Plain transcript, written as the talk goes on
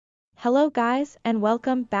Hello guys and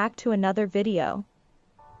welcome back to another video.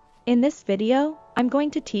 In this video, I'm going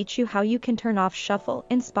to teach you how you can turn off shuffle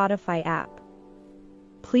in Spotify app.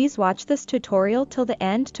 Please watch this tutorial till the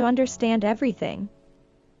end to understand everything.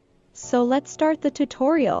 So let's start the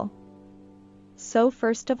tutorial. So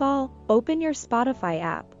first of all, open your Spotify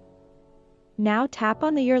app. Now tap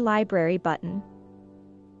on the Your Library button.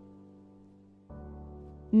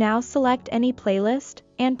 Now select any playlist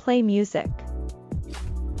and play music.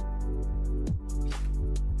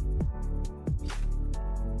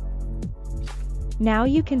 Now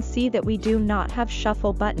you can see that we do not have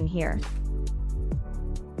shuffle button here.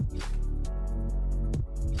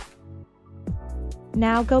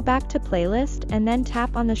 Now go back to playlist and then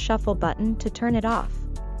tap on the shuffle button to turn it off.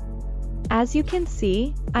 As you can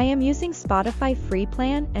see, I am using Spotify free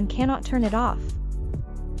plan and cannot turn it off.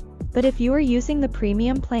 But if you are using the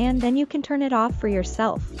premium plan, then you can turn it off for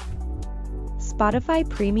yourself. Spotify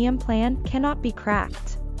premium plan cannot be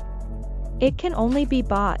cracked. It can only be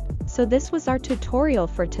bought. So this was our tutorial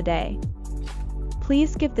for today.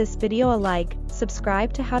 Please give this video a like,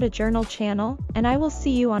 subscribe to How to Journal channel, and I will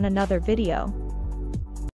see you on another video.